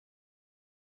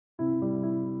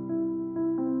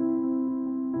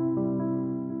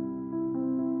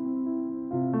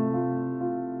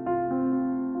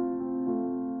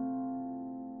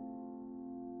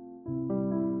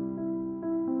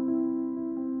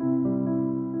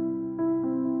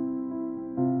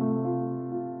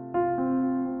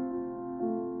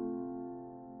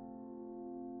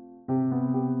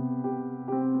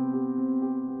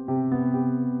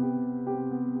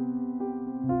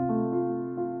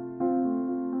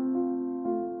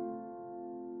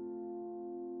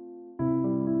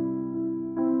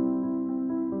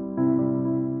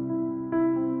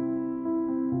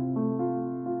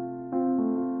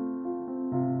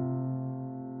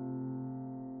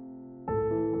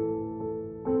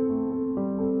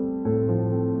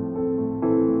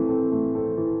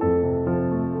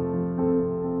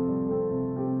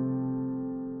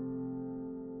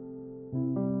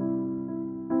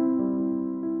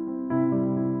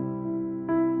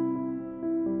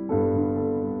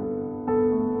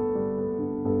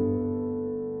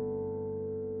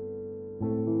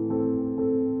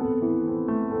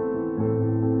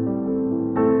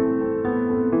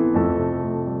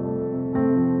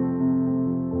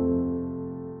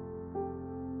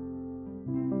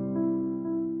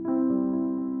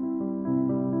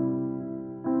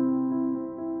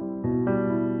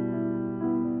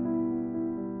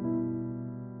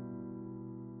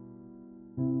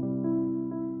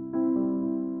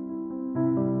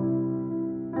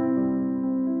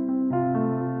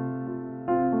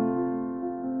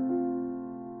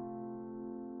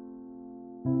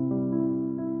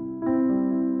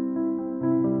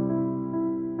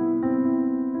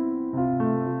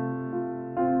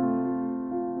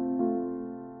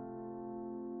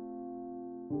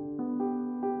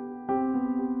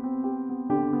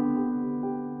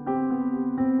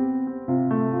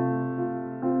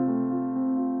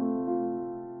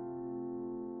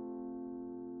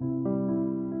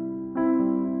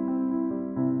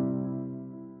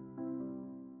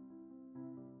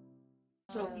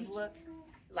So look,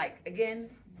 like again,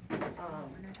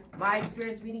 my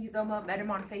experience meeting Uzoma, met him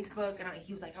on Facebook, and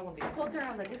he was like, I want to be a quilter.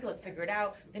 I was like, okay, let's figure it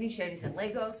out. Then he shared us in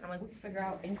Legos, and I'm like, we can figure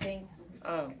out anything,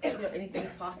 anything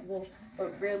is possible,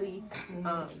 but really,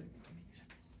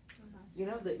 you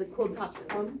know, the quilt tops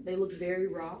come, they look very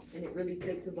raw, and it really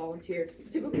takes a volunteer,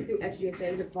 typically through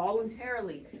SGSA, to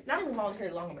voluntarily, not only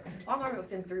voluntarily long arm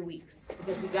within 3 weeks,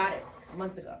 because we got it a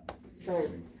month ago. So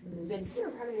it's been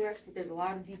kind of rushed, but there's a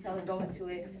lot of detail that go into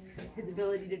it. His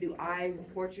ability to do eyes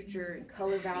and portraiture and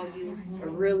color value are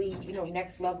really, you know,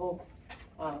 next level.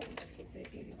 Can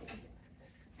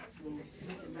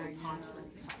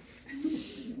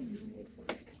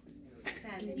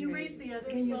you raise the other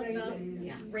quilt up?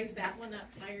 Yeah. Raise that one up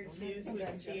higher too so we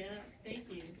can see it. Thank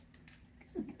you.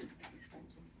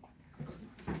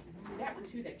 That one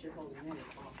too that you're holding in is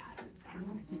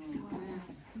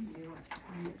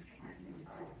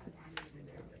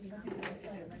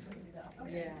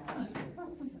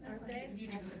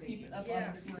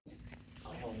Yeah.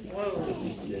 Whoa. This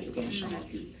is the extension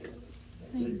of it.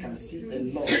 So you can see a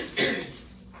lot.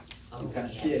 You can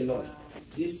see a lot.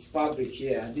 This fabric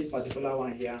here, this particular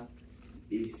one here,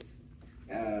 is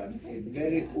a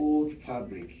very old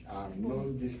fabric. I've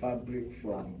known this fabric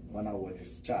from when I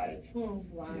was a child.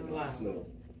 Wow. You know, so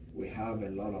we have a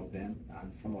lot of them,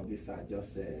 and some of these are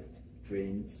just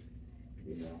prints.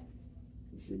 You know,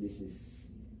 you see, this is.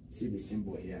 See the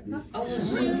symbol here. This. I'm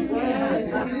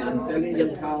telling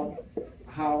you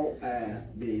how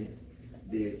the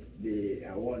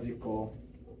what's it called?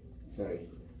 Sorry,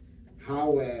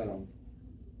 how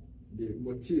the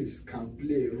motifs can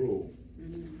play a role.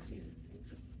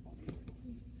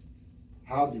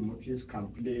 How the motifs can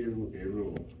play a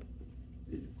role.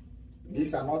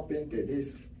 These are not painted.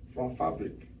 This from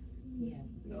fabric. Yeah.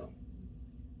 No.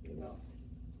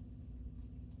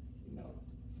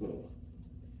 So.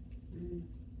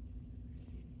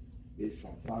 This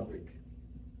from fabric.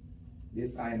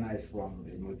 This eyeliner is from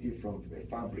a motif from a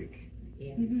fabric.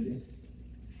 Yeah. You see?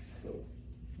 So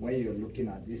when you're looking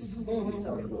at this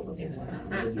also, see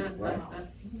this, right?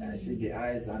 I see the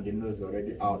eyes and the nose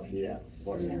already out here,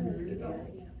 but you know.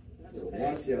 So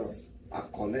once you are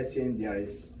collecting, there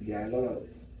are a lot of,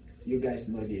 you guys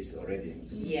know this already.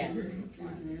 Yes.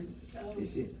 You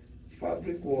see,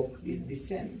 fabric work is the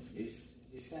same. It's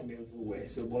the same everywhere.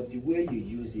 So, but the way you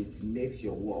use it makes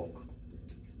your work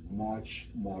much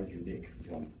more unique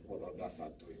from what others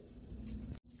are doing.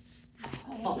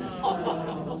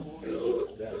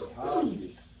 Then we have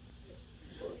this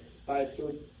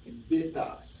cited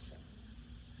betas.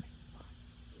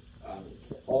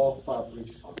 It's all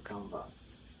fabrics on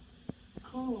canvas.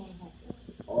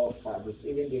 It's all fabrics.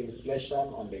 Even the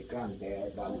reflection on the ground there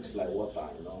that looks like water,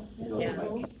 you know.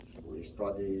 Like we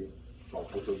study from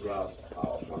photographs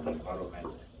or from the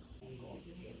environment.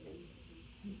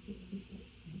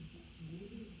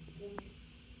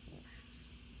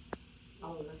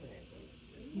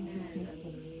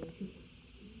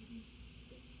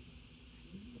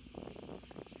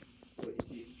 So if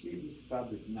you see this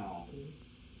fabric now,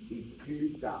 it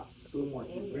glitters so much.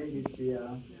 You bring it here,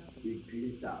 it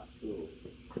glitters. So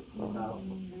that's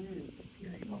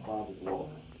how it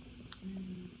works.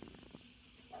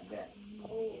 And then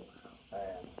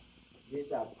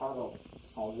these are part of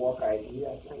some work I did,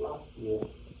 I think last year.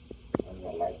 And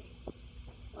like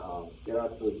Sarah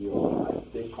told you, I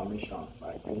take commissions,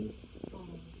 I paint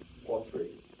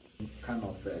portraits, kind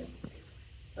of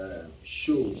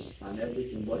shows and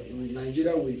everything. But in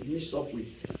Nigeria, we mix up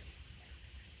with,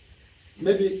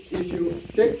 maybe if you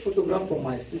take photograph from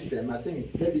my system, I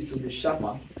think maybe it will be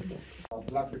sharper.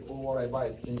 Black people, whatever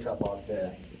I think about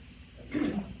a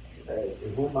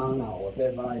woman or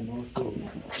whatever, you know, so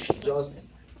just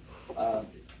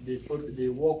the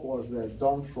work was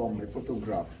done from a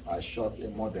photograph. I shot a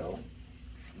model,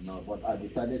 you know, but I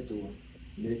decided to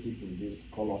make it in this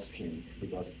color scheme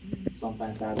because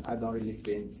sometimes I don't really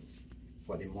paint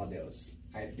for the models.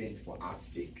 I paint for art's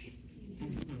sake.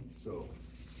 So,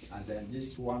 and then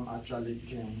this one actually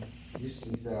came. This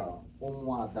is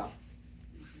Umada.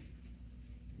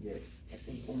 Yes, I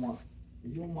think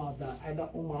Umada, either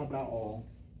Umada or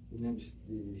the name is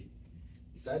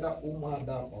it's either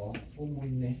Umada or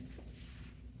Umunne.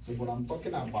 So what I'm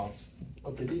talking about,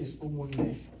 okay, this is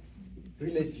Umunne,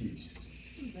 relatives.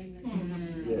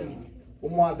 Yes,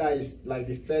 Umada is like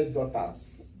the first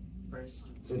daughters.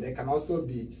 So they can also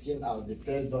be seen as the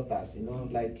first daughters, you know,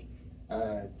 like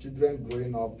children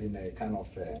growing up in a kind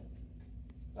of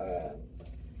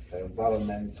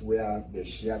environment where they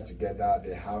share together,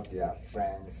 they have their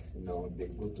friends, you know, they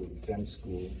go to the same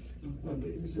school.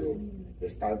 So they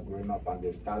start growing up and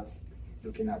they start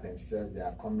looking at themselves, they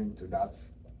are coming to that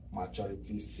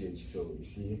maturity stage. So you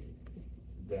see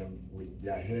them with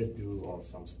their hairdo or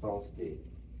some stuff they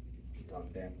put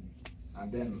on them.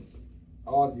 And then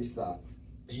all these are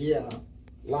here.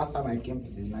 Last time I came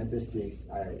to the United States,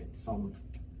 some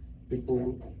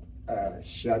people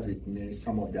shared with me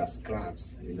some of their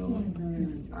scraps, you know,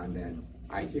 and then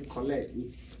I still collect. If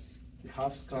you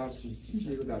have scraps, you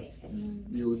feel that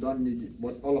you don't need it,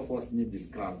 but all of us need the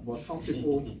scrap. But some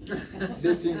people,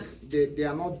 they think they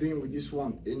are not doing with this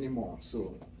one anymore,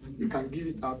 so you can give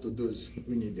it out to those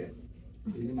who need them.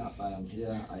 Even as I am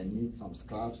here, I need some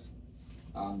scraps,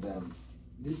 and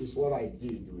this is what I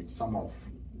did with some of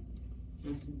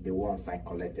the ones I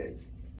collected.